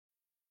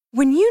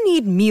When you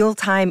need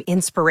mealtime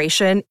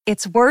inspiration,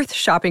 it's worth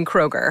shopping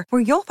Kroger,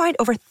 where you'll find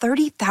over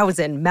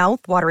 30,000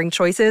 mouth-watering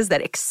choices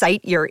that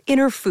excite your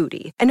inner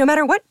foodie. And no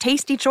matter what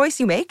tasty choice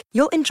you make,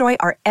 you'll enjoy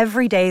our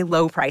everyday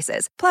low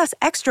prices, plus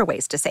extra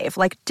ways to save,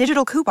 like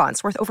digital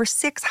coupons worth over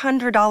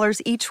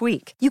 $600 each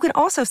week. You can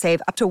also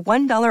save up to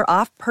 $1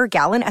 off per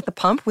gallon at the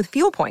pump with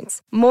fuel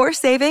points. More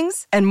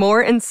savings and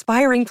more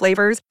inspiring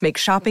flavors make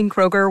shopping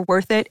Kroger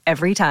worth it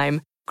every time.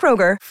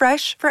 Kroger,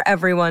 fresh for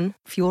everyone.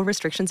 Fuel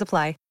restrictions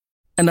apply.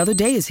 Another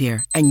day is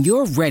here, and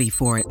you're ready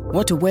for it.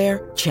 What to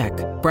wear? Check.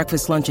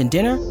 Breakfast, lunch, and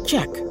dinner?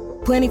 Check.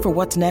 Planning for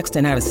what's next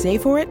and how to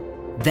save for it?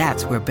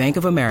 That's where Bank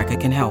of America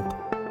can help.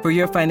 For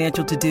your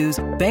financial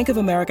to-dos, Bank of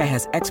America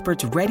has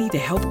experts ready to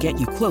help get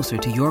you closer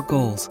to your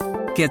goals.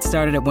 Get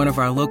started at one of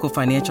our local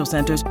financial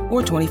centers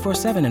or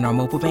 24/7 in our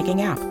mobile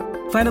banking app.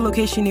 Find a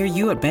location near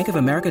you at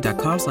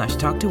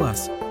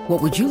bankofamerica.com/talktous.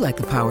 What would you like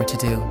the power to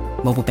do?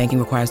 Mobile banking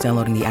requires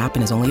downloading the app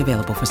and is only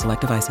available for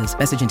select devices.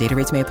 Message and data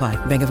rates may apply.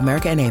 Bank of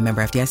America N.A.,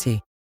 member FDIC.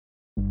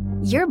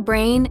 Your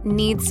brain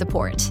needs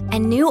support,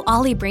 and new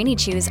Ollie Brainy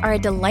Chews are a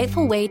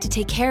delightful way to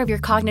take care of your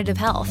cognitive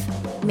health.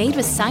 Made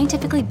with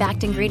scientifically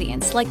backed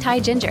ingredients like Thai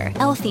ginger,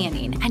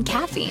 L-theanine, and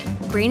caffeine,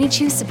 Brainy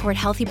Chews support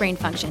healthy brain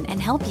function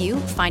and help you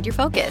find your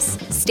focus,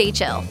 stay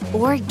chill,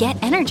 or get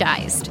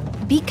energized.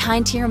 Be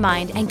kind to your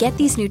mind and get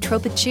these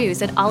nootropic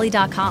chews at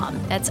ollie.com.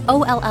 That's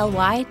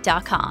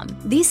OLLY.com.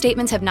 These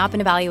statements have not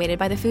been evaluated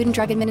by the Food and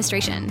Drug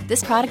Administration.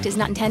 This product is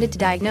not intended to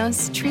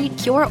diagnose, treat,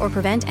 cure, or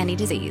prevent any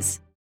disease.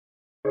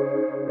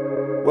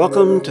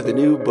 Welcome to the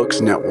New Books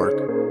Network.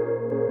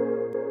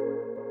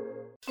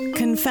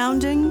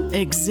 Confounding,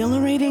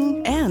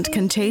 exhilarating, and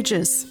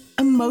contagious.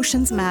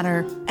 Emotions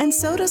matter, and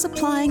so does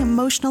applying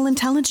emotional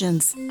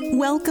intelligence.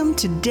 Welcome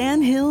to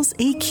Dan Hill's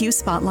EQ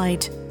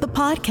Spotlight, the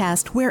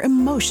podcast where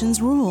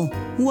emotions rule.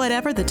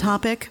 Whatever the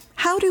topic,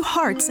 how do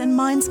hearts and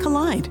minds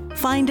collide?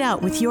 Find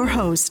out with your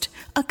host,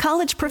 a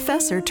college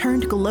professor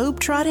turned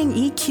globe-trotting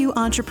EQ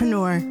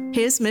entrepreneur.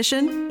 His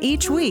mission?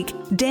 Each week,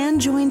 Dan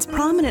joins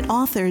prominent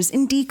authors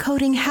in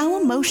decoding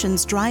how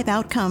emotions drive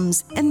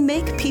outcomes and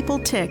make people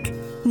tick.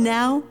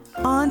 Now,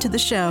 on to the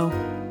show.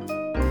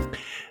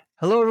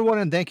 Hello, everyone,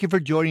 and thank you for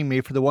joining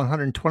me for the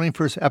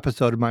 121st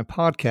episode of my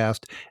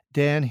podcast,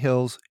 Dan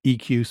Hill's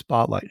EQ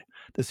Spotlight.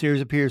 The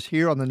series appears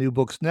here on the New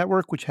Books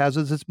Network, which has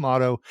as its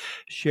motto,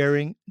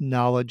 sharing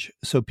knowledge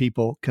so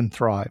people can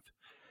thrive.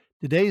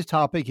 Today's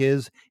topic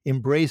is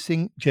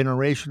embracing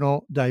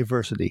generational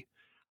diversity.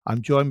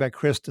 I'm joined by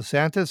Chris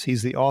DeSantis.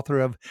 He's the author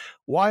of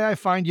Why I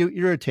Find You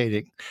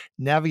Irritating,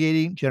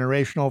 Navigating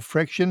Generational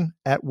Friction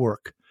at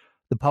Work.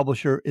 The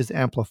publisher is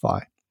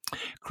Amplify.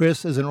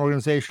 Chris is an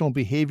organizational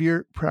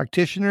behavior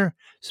practitioner,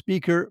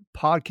 speaker,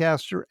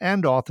 podcaster,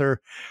 and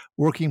author,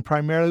 working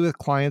primarily with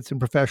clients in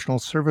professional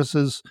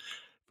services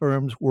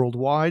firms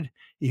worldwide.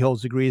 He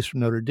holds degrees from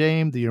Notre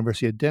Dame, the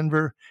University of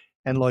Denver,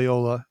 and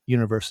Loyola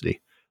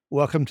University.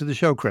 Welcome to the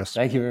show, Chris.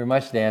 Thank you very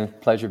much, Dan.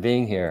 Pleasure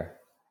being here.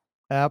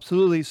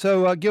 Absolutely.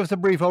 So give us a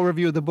brief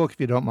overview of the book,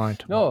 if you don't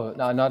mind. No,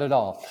 not at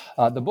all.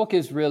 The book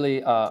is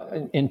really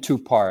in two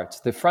parts.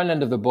 The front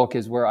end of the book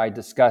is where I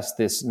discuss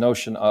this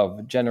notion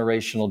of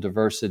generational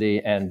diversity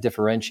and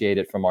differentiate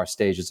it from our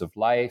stages of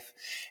life.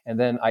 And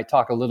then I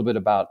talk a little bit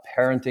about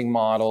parenting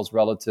models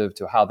relative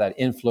to how that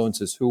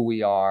influences who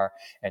we are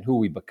and who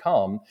we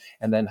become,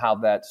 and then how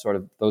that sort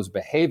of those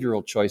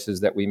behavioral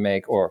choices that we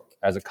make, or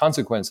as a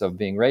consequence of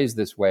being raised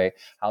this way,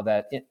 how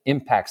that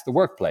impacts the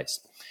workplace.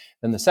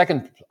 Then the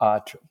second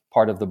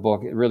part of the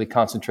book, it really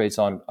concentrates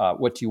on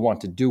what do you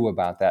want to do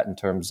about that in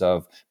terms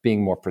of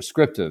being more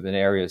prescriptive in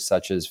areas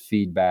such as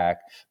feedback,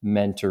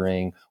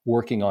 mentoring,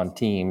 working on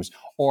teams,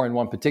 or in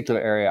one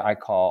particular area I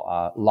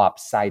call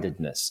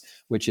lopsidedness,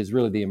 which is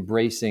really the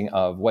embracing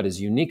of what is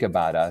unique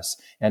about us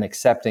and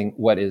accepting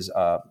what is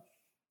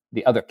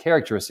the other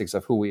characteristics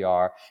of who we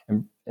are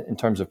in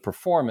terms of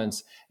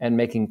performance and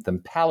making them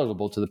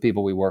palatable to the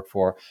people we work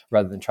for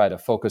rather than try to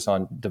focus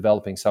on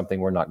developing something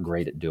we're not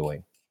great at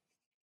doing.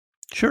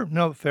 Sure.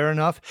 No, fair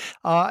enough.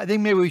 I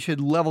think maybe we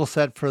should level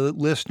set for the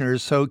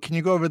listeners. So can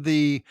you go over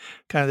the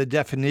kind of the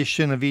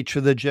definition of each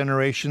of the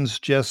generations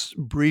just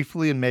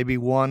briefly, and maybe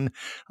one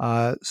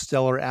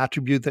stellar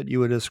attribute that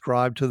you would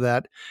ascribe to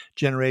that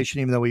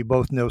generation, even though we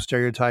both know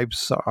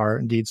stereotypes are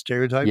indeed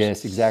stereotypes?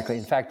 Yes, exactly.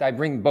 In fact, I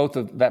bring both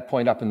of that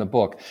point up in the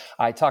book.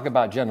 I talk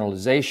about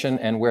generalization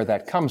and where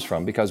that comes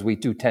from, because we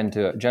do tend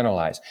to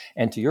generalize.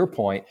 And to your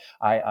point,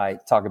 I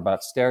talk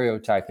about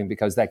stereotyping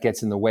because that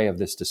gets in the way of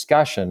this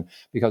discussion,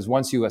 because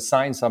once you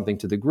assign something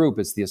to the group,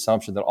 it's the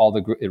assumption that all the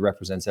group, it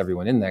represents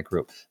everyone in that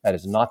group. That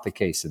is not the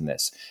case in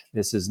this.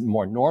 This is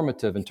more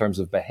normative in terms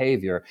of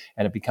behavior,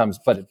 and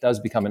but it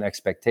does become an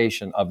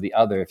expectation of the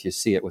other if you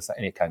see it with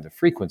any kind of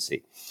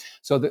frequency.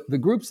 So the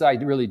groups that I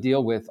really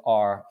deal with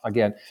are,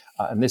 again,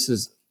 and this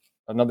is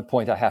another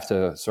point I have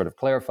to sort of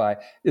clarify,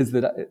 is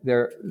that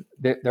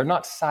they're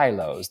not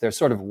silos. They're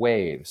sort of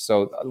waves.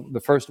 So the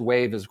first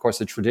wave is, of course,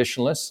 the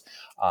traditionalists.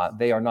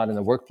 They are not in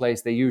the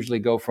workplace. They usually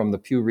go from the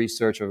Pew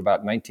Research of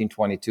about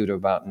 1922 to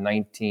about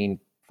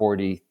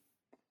 1940,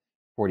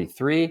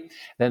 43.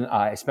 Then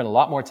I spent a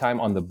lot more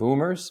time on the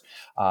boomers.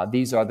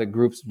 These are the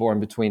groups born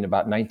between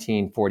about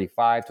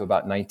 1945 to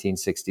about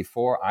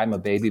 1964. I'm a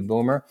baby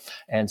boomer.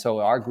 And so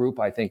our group,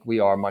 I think we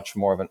are much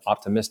more of an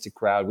optimistic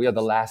crowd. We are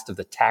the last of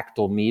the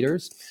tactile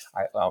meters,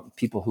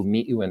 people who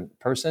meet you in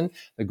person.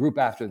 The group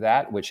after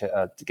that, which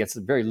gets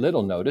very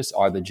little notice,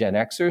 are the Gen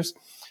Xers.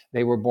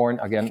 They were born,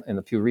 again, in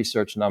the Pew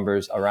Research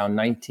numbers, around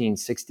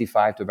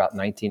 1965 to about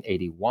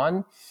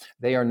 1981.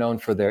 They are known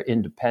for their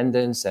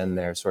independence and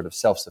their sort of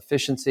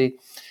self-sufficiency.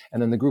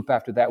 And then the group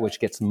after that, which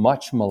gets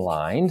much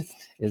maligned,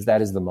 is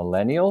the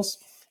millennials.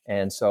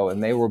 And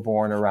they were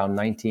born around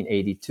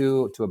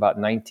 1982 to about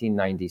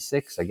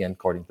 1996, again,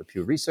 according to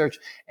Pew Research.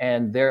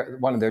 And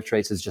one of their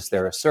traits is just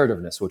their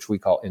assertiveness, which we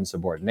call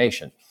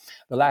insubordination.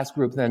 The last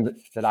group then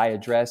that I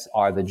address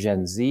are the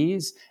Gen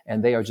Zs,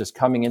 and they are just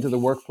coming into the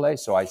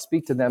workplace. So I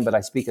speak to them, but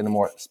I speak in a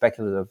more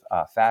speculative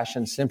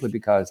fashion, simply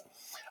because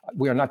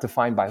we are not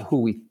defined by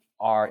who we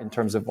are in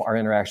terms of our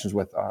interactions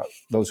with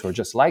those who are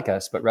just like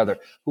us, but rather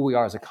who we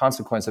are as a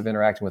consequence of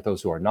interacting with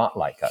those who are not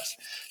like us.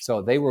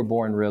 So they were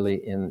born really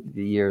in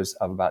the years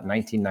of about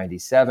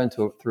 1997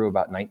 through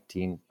about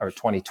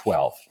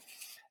 2012.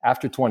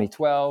 After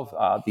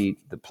 2012, the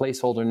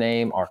placeholder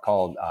name are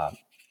called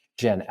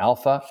Gen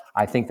Alpha.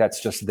 I think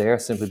that's just there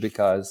simply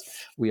because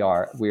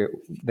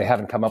they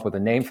haven't come up with a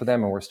name for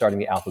them, and we're starting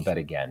the alphabet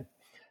again.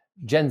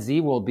 Gen Z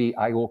will be,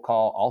 I will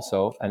call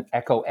also an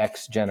Echo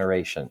X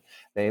generation.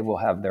 They will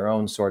have their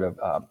own sort of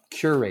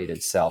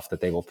curated self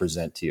that they will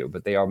present to you,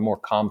 but they are more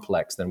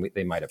complex than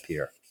they might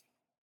appear.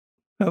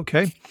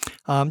 Okay.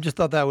 Just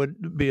thought that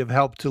would be of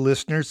help to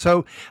listeners.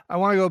 So I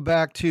want to go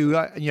back to,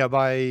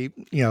 by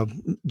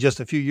just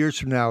a few years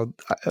from now,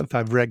 if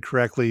I've read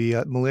correctly,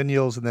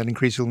 millennials and then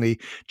increasingly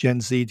Gen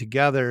Z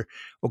together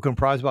will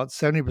comprise about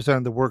 70%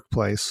 of the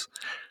workplace.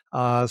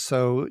 That's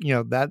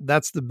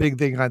the big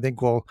thing I think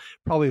we'll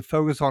probably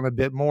focus on a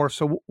bit more.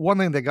 So one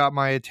thing that got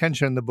my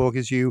attention in the book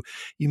is you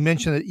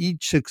mentioned that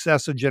each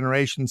successive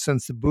generation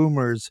since the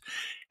boomers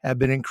have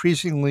been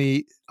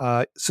increasingly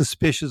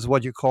suspicious of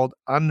what you called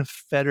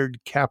unfettered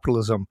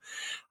capitalism.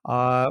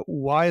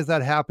 Why has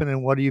that happened,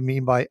 and what do you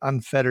mean by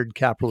unfettered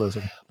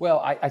capitalism? Well,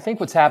 I think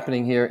what's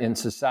happening here in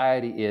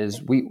society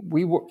is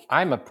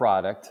I'm a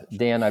product,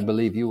 Dan, I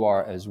believe you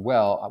are as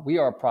well. We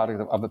are a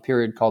product of a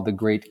period called the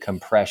Great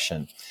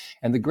Compression.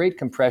 And the Great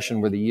Compression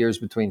were the years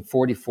between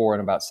 44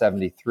 and about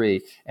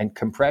 73. And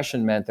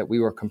compression meant that we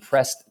were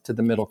compressed to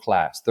the middle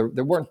class. There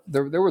were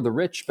the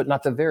rich, but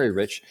not the very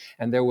rich.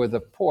 And there were the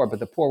poor, but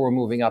the poor were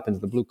moving up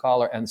into the blue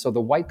collar. And so the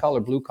white collar,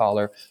 blue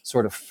collar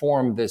sort of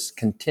formed this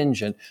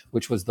contingent,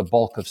 which was the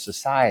bulk of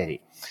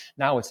society.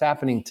 Now, what's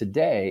happening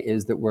today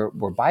is that we're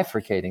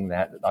bifurcating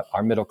that,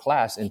 our middle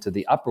class, into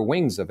the upper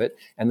wings of it,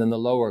 and then the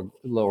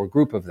lower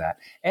group of that.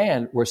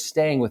 And we're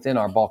staying within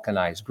our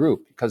balkanized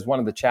group, because one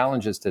of the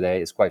challenges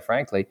today is, quite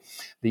frankly,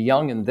 the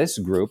young in this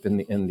group,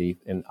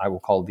 in I will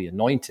call the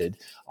anointed,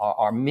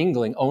 are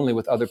mingling only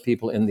with other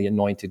people in the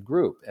anointed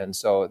group. And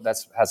so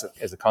that's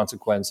as a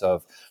consequence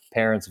of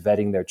parents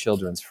vetting their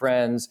children's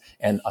friends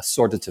and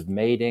assortative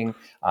mating,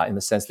 in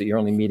the sense that you're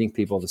only meeting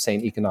people of the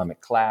same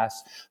economic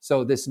class.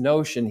 So this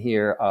notion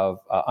here of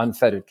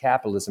unfettered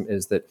capitalism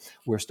is that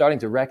we're starting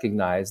to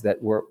recognize that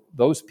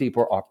those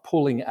people are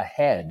pulling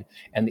ahead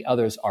and the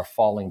others are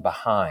falling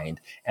behind,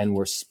 and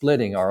we're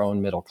splitting our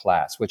own middle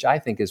class, which I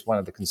think is one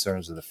of the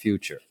concerns of the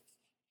future.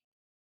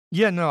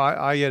 Yeah, no,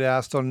 I get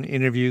asked on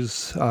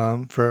interviews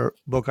for a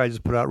book I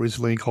just put out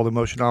recently called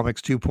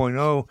Emotionomics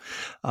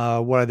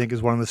 2.0, what I think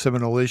is one of the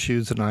seminal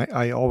issues. And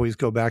I always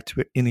go back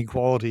to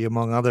inequality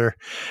among other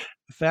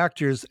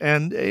factors.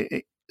 And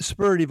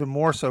spurred even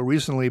more so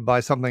recently by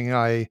something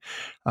I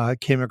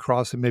came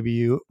across, and maybe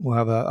you will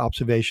have an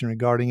observation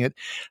regarding it.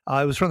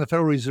 It was from the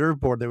Federal Reserve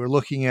Board. They were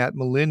looking at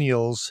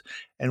millennials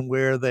and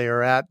where they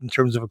are at in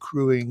terms of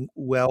accruing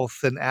wealth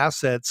and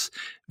assets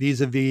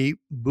vis-a-vis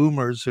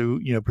boomers who,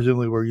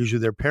 presumably were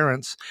usually their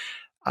parents.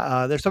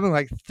 They're something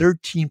like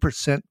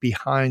 13%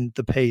 behind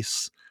the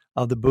pace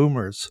of the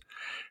boomers.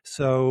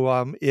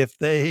 So if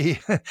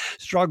they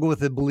struggle with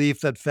the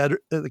belief that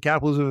the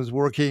capitalism is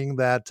working,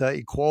 that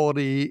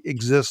equality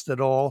exists at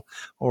all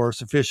or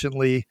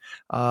sufficiently,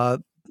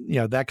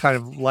 that kind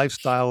of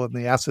lifestyle and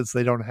the assets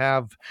they don't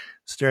have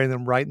staring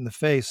them right in the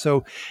face.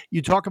 So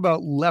you talk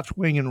about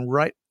left-wing and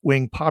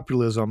right-wing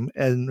populism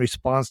in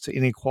response to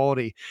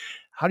inequality.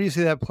 How do you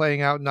see that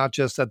playing out, not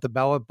just at the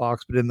ballot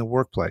box, but in the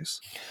workplace?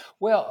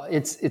 Well,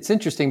 it's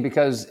interesting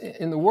because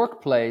in the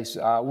workplace,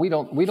 we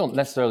don't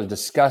necessarily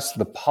discuss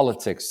the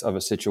politics of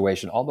a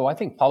situation, although I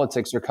think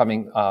politics are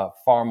coming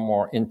far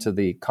more into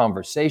the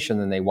conversation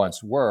than they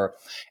once were.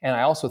 And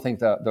I also think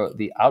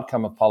the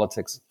outcome of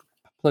politics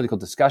political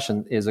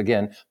discussion is,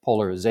 again,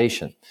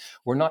 polarization.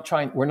 We're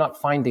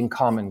not finding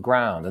common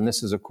ground. And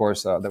this is, of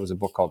course, there was a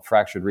book called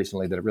Fractured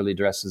recently that really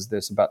addresses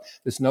this, about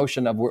this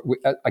notion of,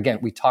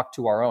 we talk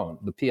to our own,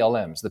 the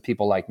PLMs, the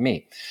people like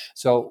me.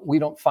 So we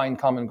don't find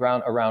common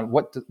ground around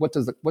what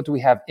do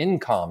we have in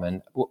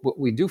common. What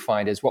we do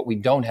find is what we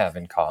don't have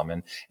in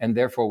common, and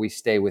therefore we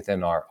stay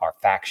within our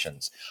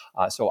factions.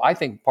 So I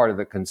think part of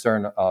the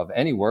concern of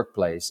any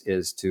workplace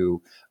is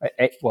to,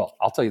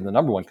 I'll tell you, the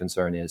number one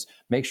concern is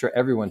make sure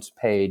everyone's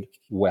paid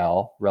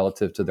well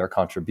relative to their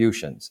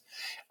contributions.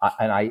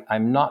 And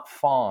I'm not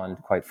fond,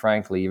 quite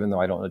frankly, even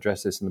though I don't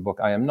address this in the book,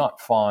 I am not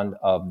fond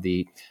of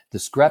the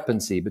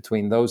discrepancy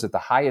between those at the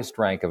highest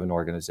rank of an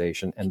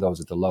organization and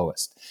those at the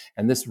lowest.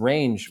 And this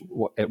range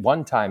at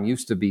one time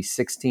used to be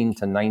 16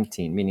 to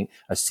 19, meaning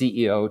a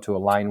CEO to a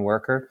line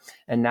worker.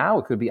 And now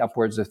it could be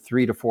upwards of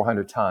 300 to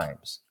 400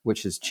 times,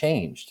 which has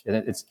changed.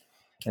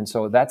 And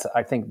so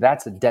I think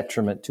that's a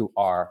detriment to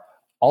our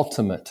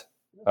ultimate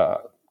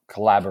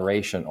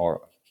collaboration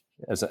or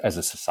as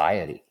a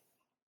society.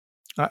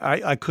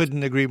 I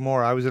couldn't agree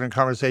more. I was in a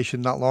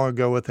conversation not long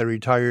ago with a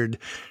retired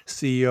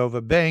CEO of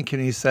a bank,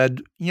 and he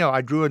said,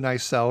 I drew a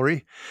nice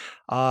salary,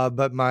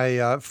 but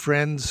my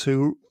friends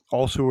who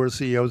also were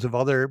CEOs of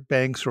other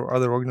banks or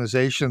other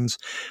organizations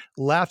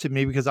laughed at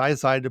me because I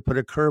decided to put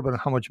a curb on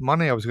how much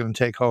money I was going to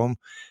take home.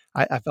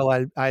 I felt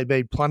I had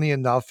made plenty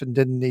enough and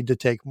didn't need to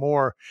take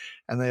more.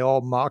 And they all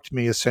mocked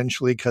me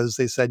essentially because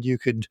they said you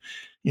could,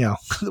 the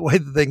way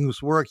the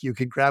things work, you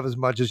could grab as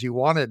much as you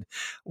wanted.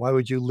 Why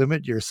would you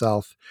limit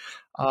yourself?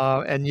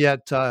 And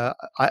yet I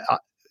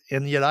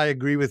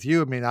agree with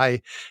you. I mean,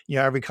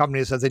 every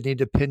company says they need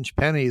to pinch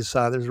pennies.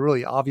 There's a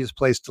really obvious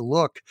place to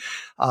look.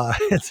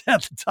 It's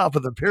at the top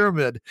of the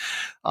pyramid.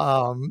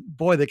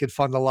 Boy, they could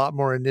fund a lot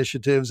more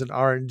initiatives and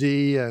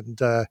R&D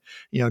and,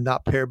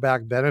 not pare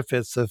back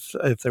benefits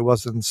if there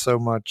wasn't so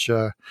much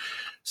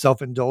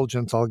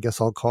self-indulgence, I guess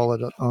I'll call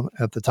it,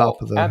 at the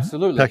top of the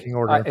absolutely. pecking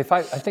order. I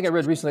think I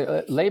read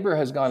recently, labor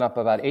has gone up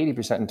about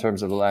 80% in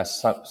terms of the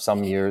last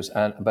some years.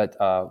 But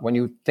when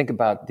you think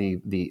about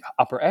the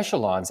upper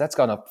echelons, that's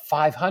gone up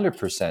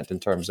 500% in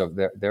terms of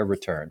their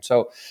return.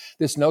 So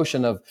this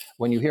notion of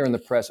when you hear in the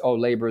press,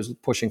 labor is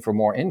pushing for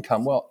more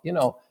income,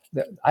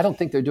 I don't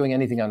think they're doing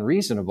anything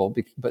unreasonable,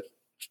 but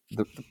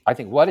I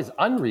think what is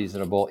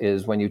unreasonable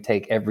is when you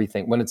take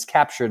everything, when it's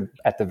captured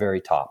at the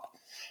very top.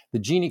 The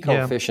Gini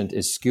coefficient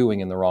is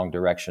skewing in the wrong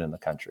direction in the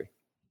country.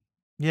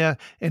 Yeah.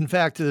 In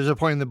fact, there's a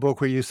point in the book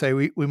where you say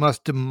we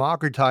must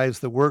democratize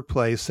the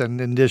workplace.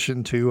 And in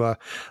addition to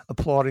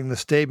applauding the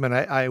statement,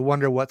 I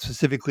wonder what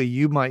specifically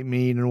you might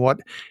mean and what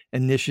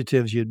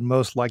initiatives you'd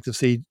most like to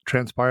see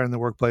transpire in the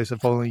workplace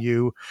if only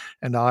you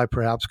and I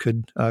perhaps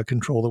could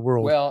control the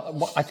world.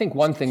 Well, I think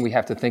one thing we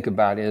have to think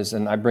about is,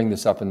 and I bring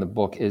this up in the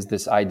book, is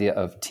this idea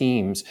of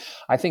teams.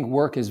 I think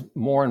work is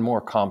more and more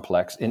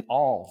complex in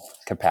all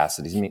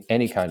capacities,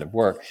 any kind of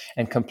work.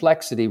 And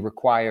complexity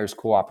requires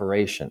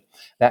cooperation.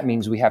 That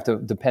means we have to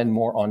depend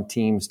more on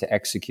teams to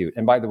execute.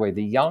 And by the way,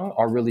 the young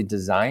are really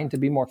designed to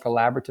be more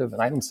collaborative. And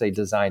I don't say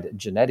designed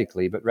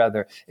genetically, but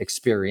rather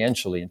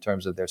experientially in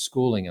terms of their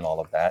schooling and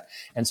all of that.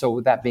 And so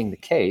with that being the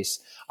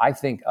case, I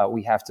think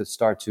we have to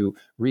start to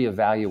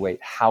reevaluate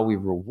how we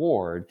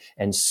reward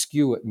and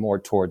skew it more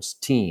towards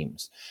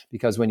teams.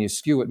 Because when you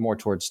skew it more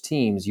towards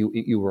teams,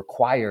 you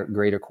require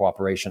greater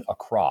cooperation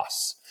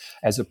across.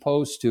 As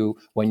opposed to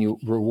when you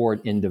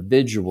reward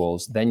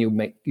individuals, then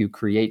you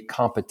create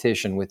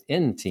competition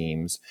within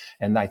teams,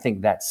 and I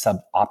think that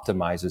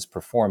sub-optimizes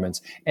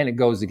performance, and it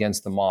goes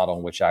against the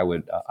model which I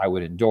would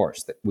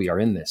endorse, that we are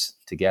in this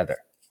together.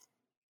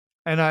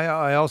 And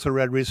I also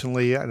read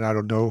recently, and I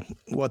don't know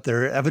what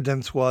their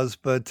evidence was,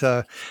 but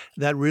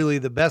that really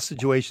the best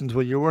situations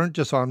when you weren't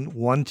just on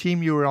one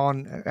team, you were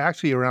on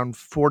actually around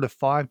 4 to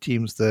 5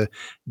 teams, the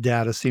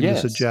data seemed to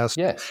suggest.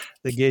 Yes.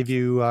 They gave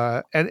you,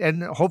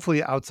 and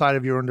hopefully outside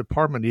of your own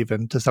department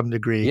even to some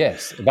degree.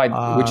 Yes,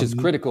 which is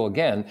critical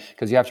again,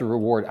 because you have to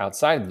reward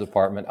outside of the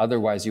department.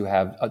 Otherwise, you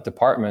have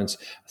departments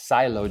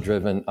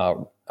silo-driven,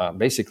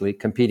 basically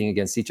competing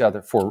against each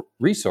other for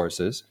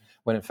resources,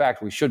 when in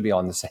fact we should be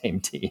on the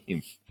same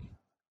team.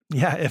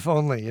 Yeah, if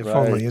only,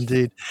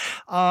 indeed.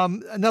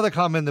 Another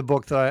comment in the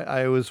book that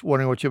I was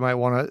wondering what you might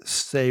want to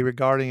say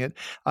regarding it.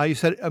 You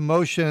said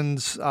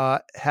emotions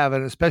have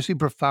an especially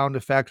profound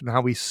effect on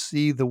how we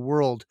see the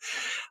world.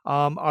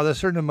 Are there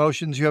certain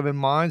emotions you have in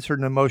mind,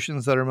 certain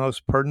emotions that are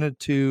most pertinent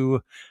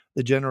to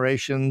the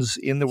generations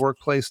in the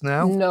workplace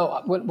now?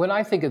 No, when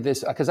I think of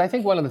this, because I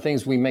think one of the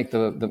things we make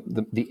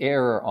the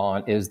error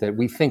on is that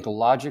we think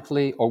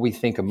logically or we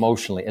think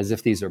emotionally as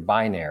if these are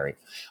binary.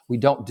 We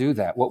don't do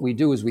that. What we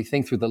do is we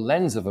think through the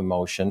lens of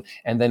emotion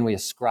and then we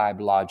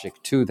ascribe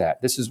logic to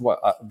that. This is what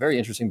a very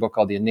interesting book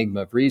called The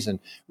Enigma of Reason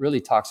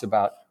really talks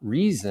about.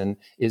 Reason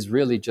is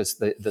really just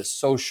the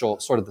social,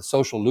 sort of the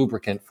social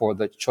lubricant for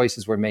the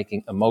choices we're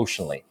making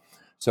emotionally.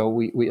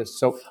 So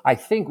so I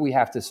think we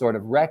have to sort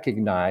of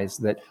recognize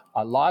that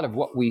a lot of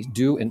what we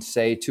do and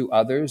say to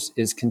others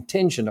is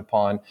contingent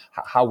upon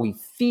how we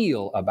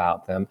feel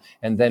about them.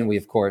 And then we,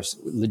 of course,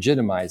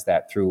 legitimize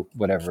that through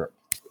whatever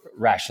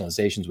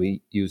rationalizations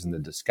we use in the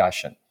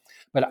discussion.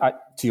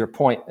 But to your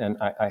point, and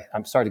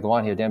I'm sorry to go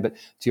on here, Dan, but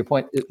to your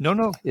point,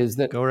 No, is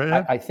that go right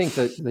ahead. I think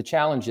that the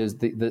challenge is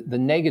the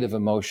negative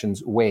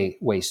emotions way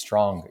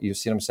stronger. You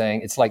see what I'm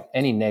saying? It's like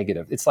any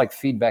negative. It's like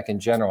feedback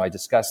in general. I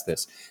discussed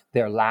this.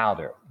 They're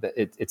louder.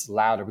 It's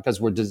louder because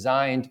we're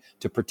designed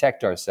to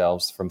protect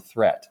ourselves from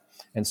threat.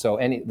 And so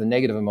the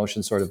negative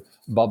emotions sort of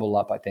bubble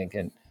up, I think,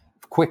 and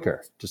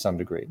quicker to some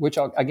degree, which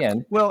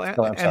again,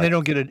 and they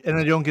don't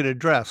get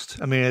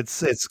addressed. I mean, it's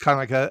kind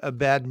of like a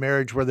bad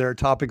marriage where there are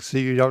topics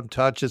that you don't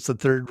touch. It's the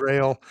third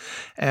rail,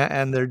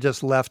 and they're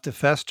just left to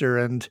fester.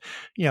 And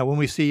when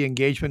we see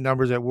engagement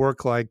numbers at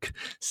work like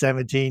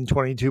 17,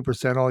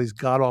 22%, all these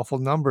god awful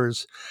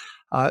numbers,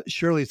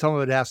 surely some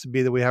of it has to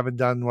be that we haven't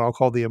done what I'll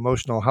call the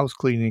emotional house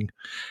cleaning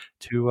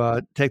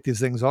to take these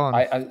things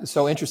on.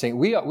 So interesting.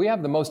 We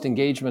have the most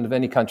engagement of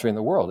any country in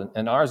the world,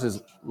 and ours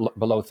is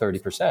below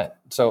 30%.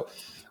 So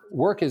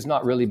work has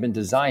not really been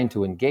designed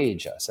to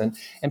engage us. And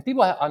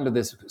people are under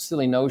this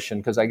silly notion,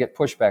 because I get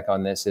pushback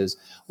on this, is,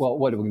 well,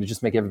 what, are we going to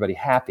just make everybody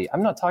happy?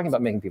 I'm not talking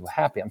about making people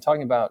happy. I'm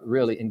talking about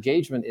really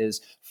engagement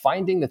is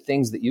finding the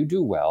things that you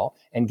do well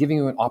and giving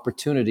you an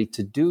opportunity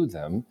to do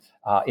them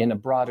in a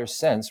broader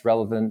sense,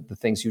 rather than the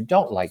things you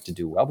don't like to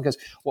do well. Because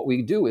what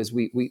we do is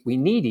we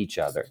need each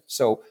other.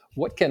 So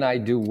what can I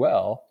do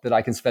well that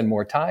I can spend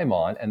more time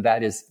on? And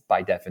that is,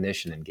 by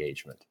definition,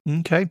 engagement.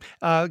 Okay.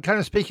 Kind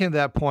of speaking of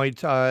that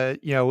point,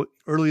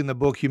 early in the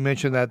book, you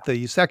mentioned that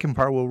the second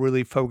part will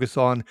really focus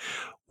on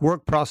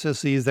work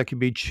processes that can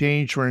be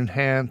changed or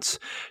enhanced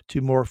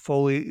to more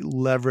fully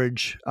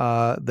leverage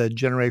the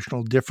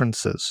generational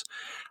differences.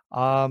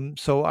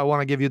 So I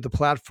want to give you the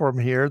platform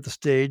here, the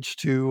stage,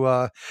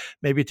 to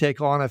maybe take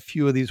on a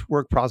few of these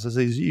work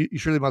processes. You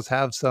surely must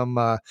have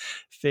some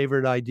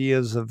favorite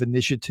ideas of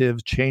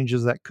initiatives,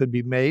 changes that could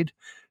be made.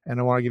 And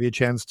I want to give you a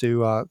chance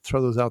to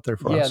throw those out there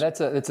for us. Yeah,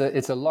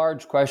 it's a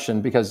large question,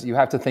 because you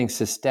have to think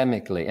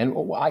systemically. And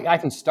I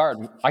can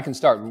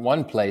start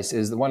one place.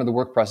 Is one of the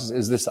work processes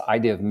is this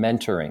idea of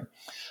mentoring.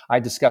 I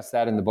discussed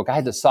that in the book. I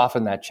had to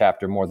soften that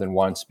chapter more than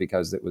once,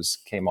 because it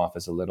came off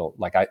as a little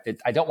like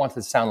I don't want it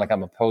to sound like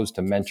I'm opposed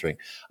to mentoring.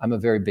 I'm a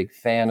very big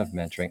fan of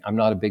mentoring. I'm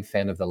not a big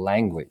fan of the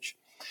language.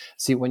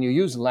 See, when you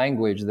use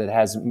language that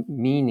has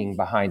meaning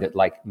behind it,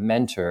 like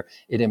mentor,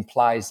 it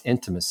implies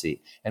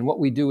intimacy. And what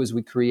we do is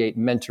we create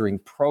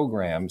mentoring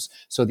programs.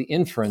 So the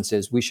inference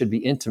is we should be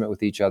intimate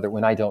with each other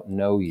when I don't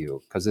know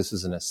you, because this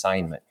is an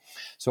assignment.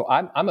 So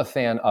I'm a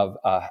fan of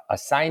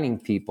assigning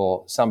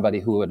people somebody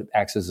who would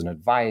act as an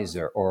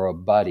advisor or a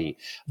buddy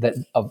that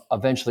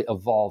eventually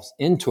evolves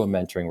into a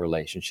mentoring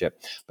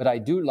relationship. But I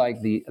do like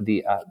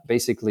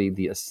basically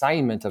the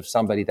assignment of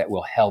somebody that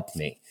will help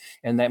me.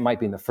 And that might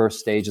be in the first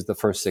stages, the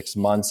first 6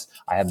 months.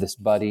 I have this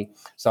buddy.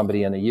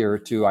 Somebody in a year or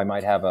two, I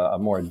might have a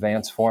more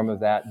advanced form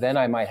of that. Then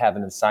I might have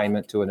an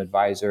assignment to an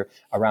advisor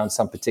around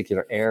some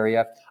particular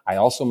area. I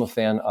also am a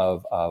fan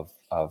of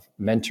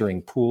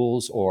mentoring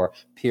pools or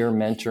peer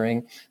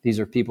mentoring. These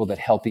are people that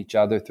help each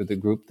other through the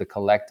group, the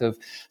collective.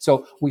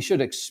 So we should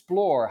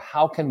explore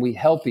how can we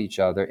help each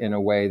other in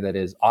a way that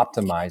is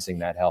optimizing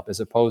that help, as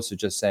opposed to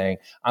just saying,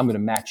 I'm going to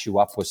match you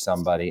up with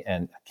somebody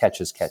and catch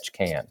as catch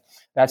can.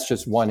 That's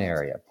just one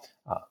area.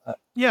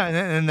 Yeah,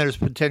 and there's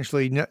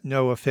potentially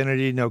no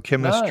affinity, no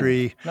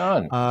chemistry.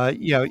 None.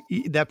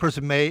 That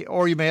person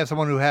you may have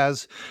someone who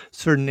has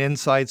certain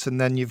insights,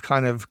 and then you've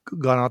kind of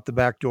gone out the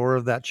back door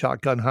of that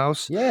shotgun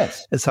house.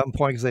 Yes. At some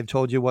point, because they've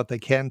told you what they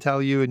can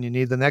tell you, and you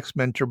need the next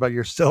mentor, but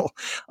you're still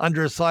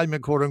under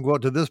assignment, quote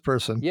unquote, to this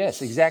person.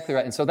 Yes, exactly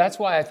right. And so that's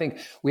why I think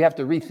we have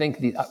to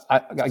rethink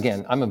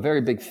again, I'm a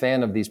very big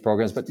fan of these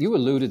programs, but you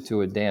alluded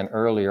to it, Dan,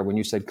 earlier when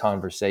you said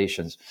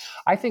conversations.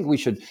 I think we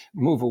should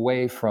move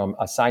away from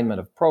assignment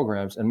of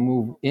programs and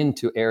move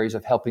into areas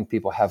of helping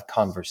people have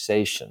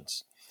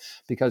conversations,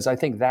 because I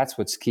think that's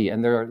what's key.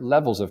 And there are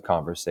levels of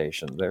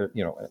conversation there,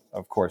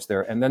 of course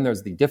there, and then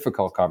there's the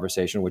difficult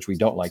conversation, which we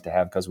don't like to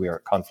have because we are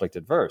conflict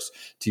adverse.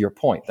 To your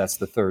point, that's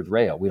the third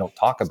rail. We don't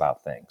talk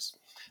about things,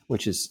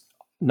 which is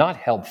not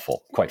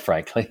helpful, quite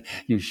frankly.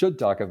 You should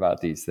talk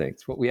about these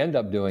things. What we end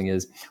up doing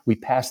is we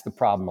pass the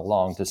problem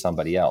along to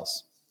somebody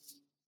else.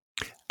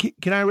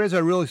 Can I raise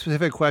a really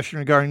specific question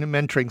regarding the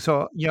mentoring?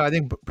 So, I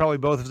think probably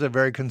both of us are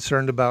very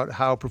concerned about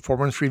how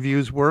performance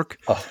reviews work.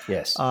 Oh,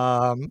 yes.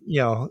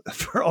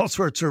 For all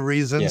sorts of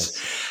reasons.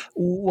 Yes.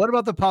 What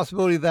about the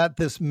possibility that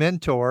this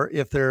mentor,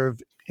 if they're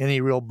of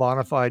any real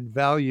bona fide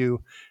value,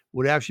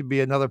 would actually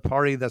be another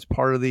party that's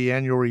part of the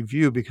annual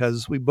review?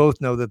 Because we both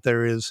know that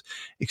there is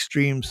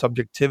extreme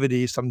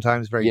subjectivity,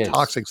 sometimes very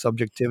toxic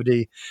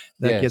subjectivity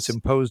that gets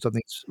imposed on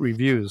these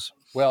reviews.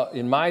 Well,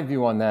 in my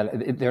view on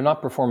that, they're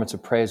not performance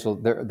appraisal,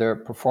 they're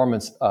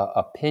performance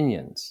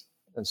opinions.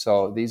 And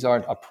so these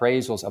aren't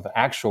appraisals of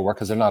actual work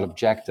because they're not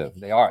objective.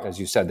 They are, as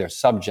you said, they're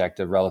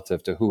subjective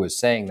relative to who is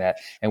saying that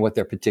and what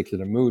their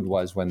particular mood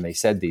was when they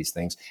said these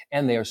things.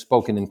 And they are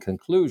spoken in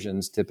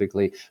conclusions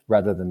typically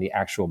rather than the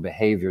actual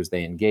behaviors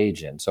they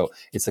engage in. So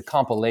it's a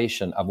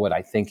compilation of what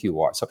I think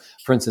you are. So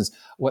for instance,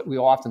 what we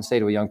often say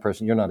to a young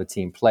person, you're not a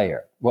team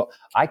player. Well,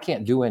 I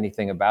can't do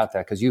anything about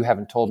that because you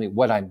haven't told me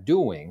what I'm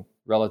doing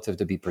relative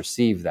to be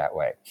perceived that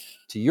way.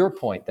 To your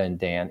point then,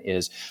 Dan,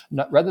 is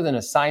rather than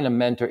assign a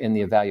mentor in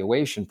the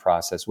evaluation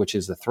process, which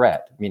is a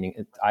threat,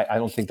 meaning I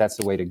don't think that's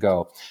the way to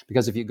go.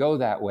 Because if you go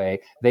that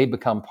way, they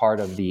become part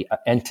of the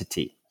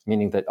entity,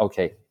 meaning that,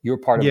 okay, you're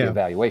part of the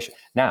evaluation.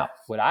 Now,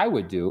 what I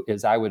would do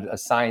is I would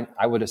assign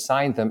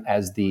them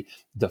as the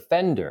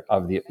defender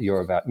of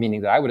your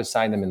meaning that I would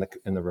assign them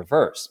in the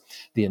reverse,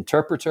 the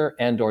interpreter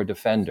and or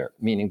defender,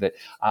 meaning that,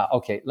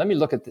 okay, let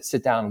me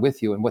sit down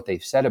with you and what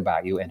they've said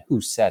about you and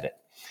who said it.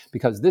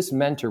 Because this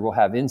mentor will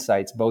have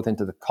insights both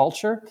into the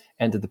culture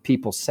and to the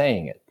people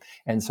saying it.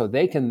 And so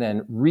they can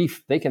then really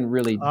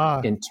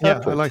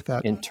interpret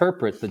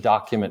the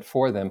document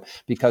for them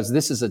because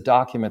this is a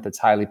document that's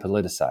highly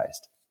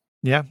politicized.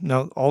 Yeah,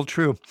 no, all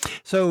true.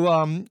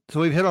 So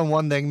we've hit on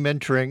one thing,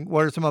 mentoring.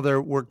 What are some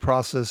other work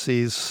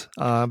processes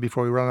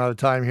before we run out of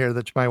time here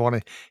that you might want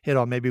to hit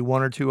on? Maybe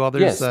one or two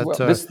others. Yes,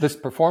 this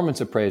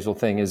performance appraisal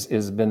thing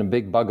is been a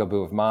big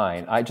bugaboo of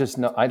mine. I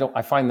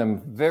I find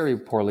them very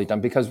poorly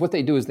done because what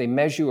they do is they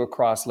measure you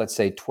across, let's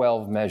say,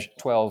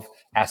 12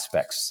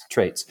 aspects,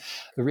 traits.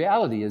 The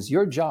reality is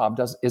your job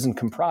isn't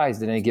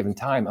comprised at any given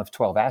time of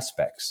 12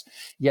 aspects,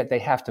 yet they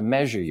have to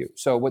measure you.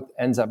 So what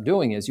ends up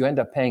doing is you end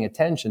up paying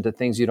attention to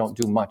things you don't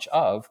do much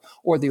of,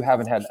 or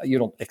that you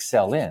don't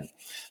excel in.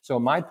 So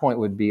my point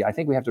would be, I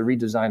think we have to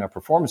redesign our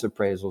performance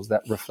appraisals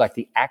that reflect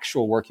the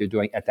actual work you're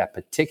doing at that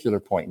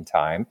particular point in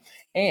time.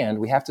 And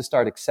we have to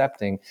start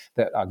accepting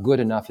that good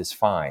enough is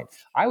fine.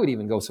 I would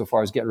even go so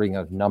far as get rid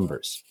of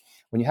numbers.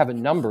 When you have a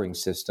numbering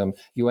system,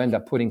 you end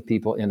up putting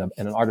people in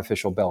an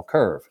artificial bell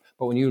curve.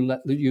 But when you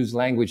use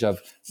language of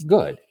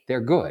good,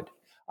 they're good.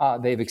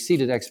 They've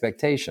exceeded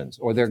expectations,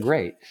 or they're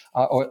great,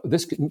 or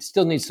this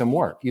still needs some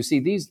work. You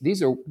see,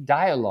 these are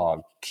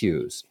dialogue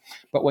cues.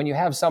 But when you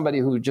have somebody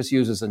who just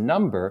uses a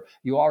number,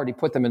 you already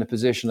put them in a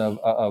position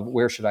of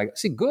where should I go?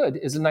 See, good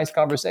is a nice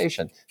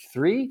conversation.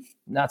 3,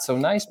 not so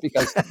nice,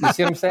 because you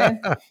see what I'm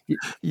saying?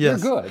 You're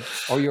good,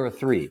 or you're a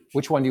 3.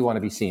 Which one do you want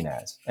to be seen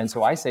as? And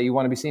so I say you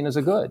want to be seen as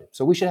a good.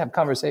 So we should have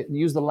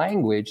use the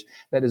language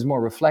that is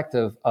more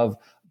reflective of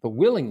the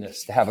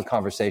willingness to have a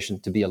conversation,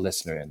 to be a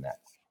listener in that.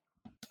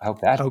 I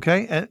hope that.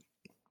 Okay. And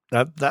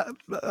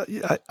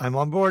I'm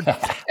on board.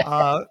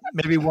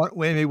 Maybe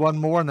one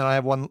more, and then I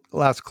have one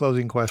last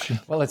closing question.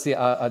 Well, let's see.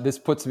 This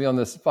puts me on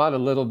the spot a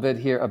little bit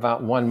here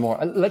about one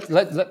more.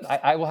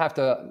 I will have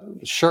to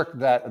shirk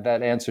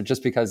that answer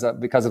just because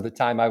of the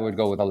time. I would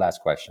go with the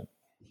last question.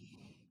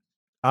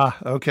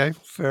 Okay,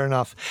 fair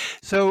enough.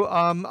 So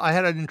I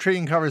had an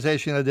intriguing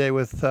conversation the other day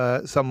with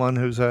someone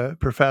who's a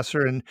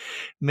professor, and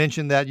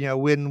mentioned that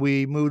when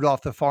we moved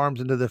off the farms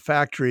into the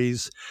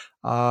factories,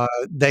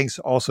 thanks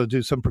also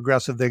to some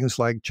progressive things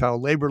like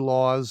child labor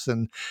laws,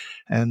 and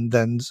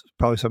then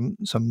probably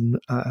some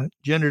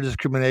gender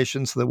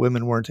discrimination, so that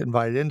women weren't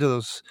invited into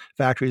those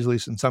factories, at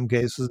least in some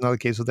cases. In other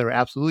cases, they were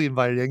absolutely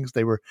invited in because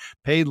they were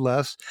paid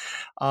less.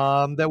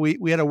 That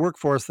we had a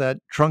workforce that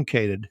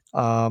truncated.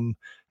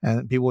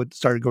 And people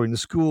started going to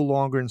school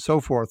longer and so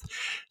forth.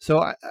 So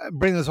I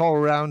bring this all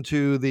around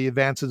to the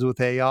advances with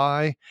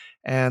AI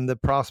and the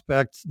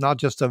prospects, not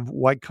just of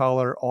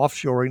white-collar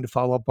offshoring, to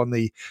follow up on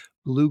the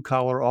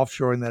blue-collar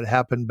offshoring that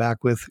happened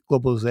back with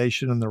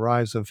globalization and the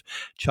rise of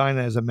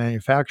China as a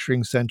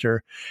manufacturing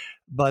center.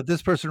 But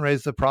this person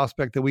raised the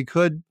prospect that we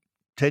could,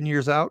 10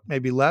 years out,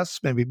 maybe less,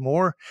 maybe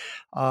more,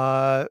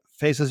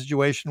 face a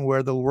situation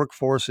where the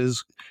workforce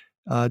is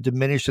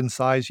diminished in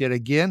size yet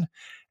again.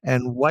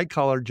 And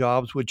white-collar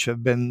jobs, which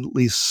have been at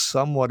least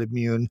somewhat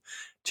immune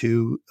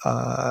to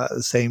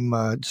the same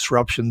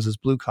disruptions as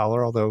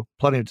blue-collar, although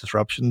plenty of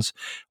disruptions,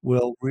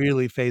 will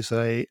really face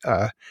a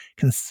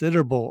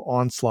considerable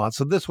onslaught.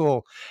 So this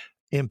will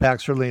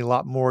impact certainly a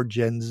lot more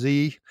Gen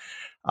Z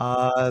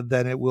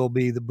than it will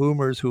be the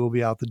boomers, who will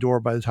be out the door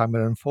by the time it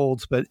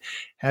unfolds. But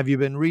have you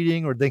been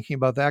reading or thinking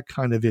about that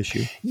kind of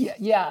issue?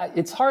 Yeah,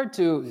 it's hard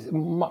to.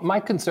 My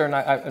concern,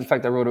 in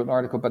fact, I wrote an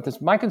article about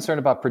this. My concern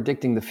about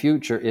predicting the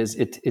future is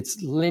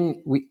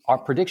our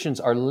predictions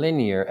are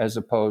linear as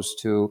opposed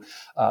to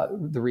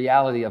the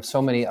reality of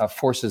so many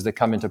forces that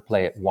come into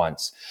play at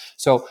once.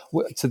 So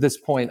to this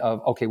point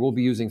of, okay, we'll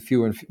be using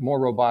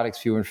more robotics,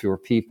 fewer and fewer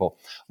people.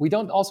 We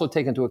don't also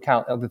take into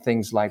account other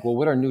things like, well,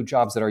 what are new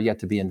jobs that are yet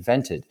to be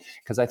invented?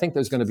 Because I think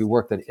there's going to be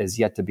work that is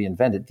yet to be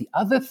invented. The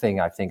other thing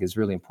I think is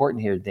really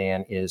important here,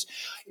 Dan, is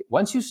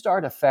once you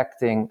start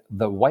affecting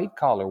the white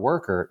collar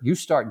worker, you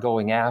start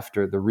going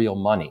after the real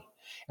money.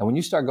 And when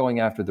you start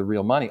going after the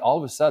real money, all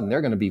of a sudden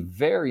they're going to be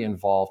very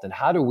involved in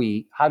how do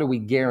we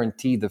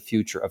guarantee the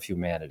future of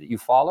humanity? You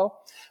follow?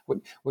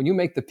 When you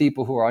make the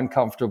people who are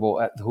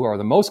uncomfortable, who are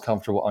the most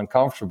comfortable,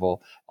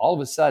 uncomfortable, all of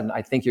a sudden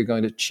I think you're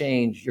going to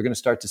change. You're going to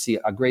start to see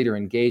a greater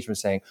engagement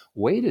saying,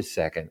 wait a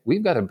second,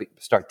 we've got to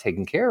start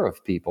taking care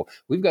of people.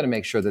 We've got to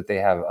make sure that they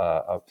have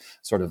a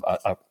sort of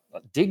a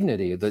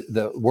dignity,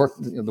 the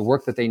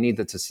work that they need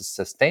that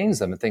sustains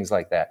them and things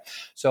like that.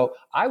 So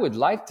I would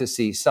like to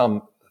see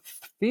some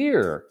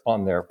fear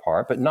on their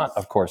part, but not,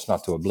 of course,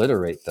 not to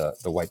obliterate the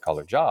white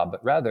collar job,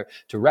 but rather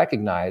to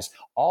recognize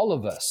all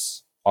of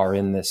us are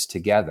in this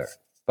together.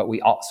 But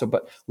we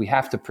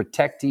have to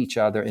protect each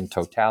other in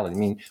totality. I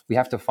mean, we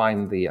have to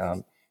find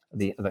the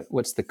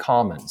what's the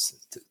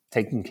commons,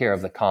 taking care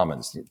of the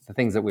commons, the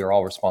things that we are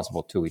all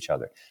responsible to each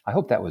other. I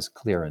hope that was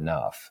clear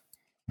enough.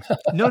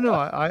 No,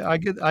 I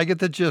get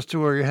the gist to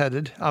where you're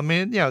headed. I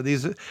mean,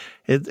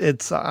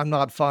 it's I'm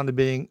not fond of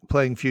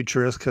playing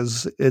futurist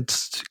because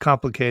it's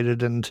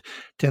complicated and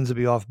tends to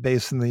be off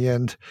base in the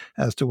end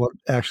as to what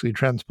actually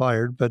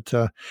transpired. But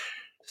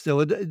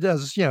still, it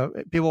does.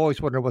 People always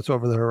wonder what's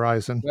over the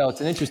horizon. Well,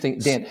 it's an interesting,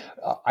 Dan.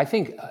 I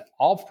think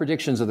all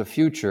predictions of the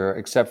future,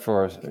 except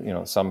for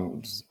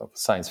some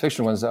science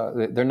fiction ones,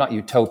 they're not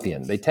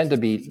utopian. They tend to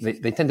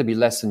be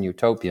less than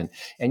utopian,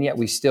 and yet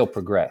we still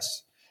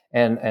progress.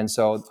 And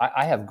so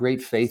I have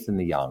great faith in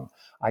the young.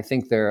 I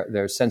think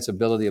their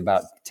sensibility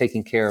about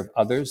taking care of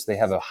others. They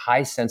have a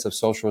high sense of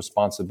social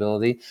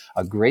responsibility,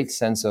 a great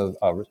sense of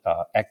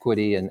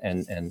equity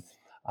and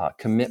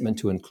commitment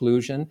to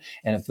inclusion.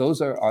 And if those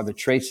are the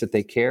traits that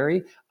they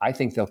carry, I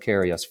think they'll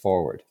carry us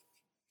forward.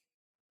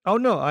 Oh,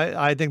 no,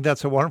 I think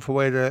that's a wonderful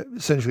way to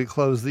essentially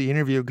close the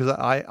interview because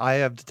I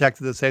have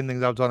detected the same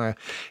things. I was on a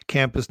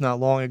campus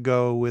not long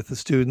ago with the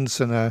students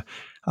and a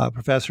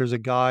professor as a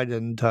guide,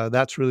 and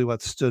that's really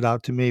what stood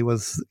out to me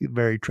was the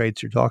very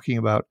traits you're talking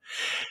about.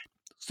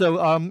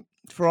 So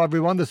for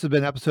everyone, this has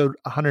been episode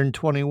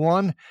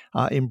 121,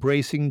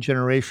 Embracing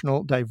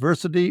Generational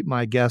Diversity.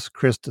 My guest,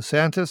 Chris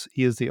DeSantis.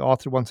 He is the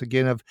author, once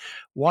again, of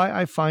Why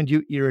I Find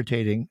You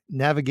Irritating,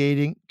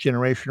 Navigating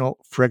Generational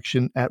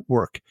Friction at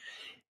Work.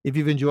 If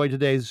you've enjoyed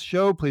today's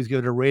show, please give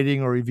it a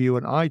rating or review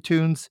on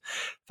iTunes.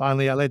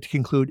 Finally, I like to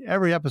conclude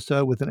every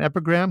episode with an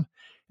epigram.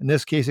 In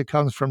this case, it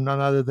comes from none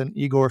other than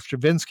Igor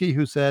Stravinsky,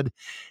 who said,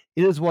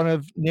 It is one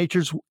of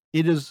nature's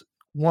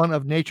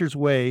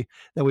way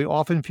that we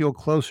often feel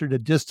closer to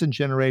distant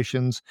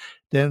generations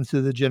than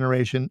to the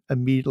generation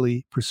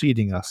immediately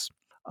preceding us.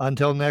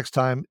 Until next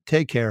time,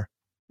 take care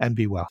and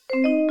be well.